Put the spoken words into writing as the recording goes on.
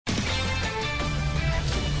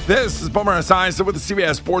This is Boomer Esiason with the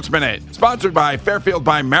CBS Sports Minute, sponsored by Fairfield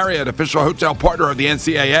by Marriott, official hotel partner of the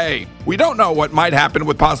NCAA. We don't know what might happen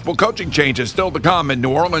with possible coaching changes still to come in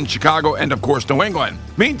New Orleans, Chicago, and of course New England.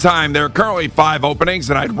 Meantime, there are currently 5 openings,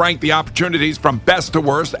 and I'd rank the opportunities from best to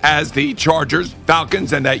worst as the Chargers,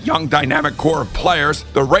 Falcons, and that young dynamic core of players,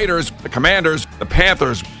 the Raiders, the Commanders, the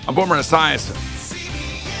Panthers. I'm Boomer Esiason.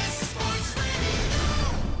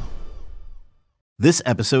 This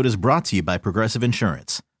episode is brought to you by Progressive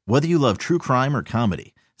Insurance. Whether you love true crime or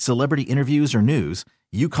comedy, celebrity interviews or news,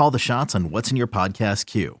 you call the shots on what's in your podcast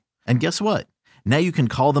queue. And guess what? Now you can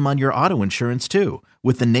call them on your auto insurance too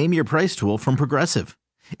with the Name Your Price tool from Progressive.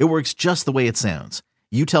 It works just the way it sounds.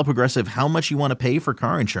 You tell Progressive how much you want to pay for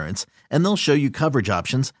car insurance, and they'll show you coverage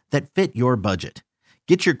options that fit your budget.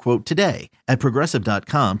 Get your quote today at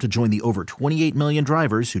Progressive.com to join the over 28 million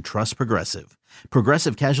drivers who trust Progressive.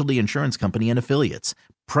 Progressive Casualty Insurance Company and Affiliates.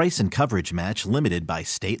 Price and coverage match limited by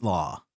state law.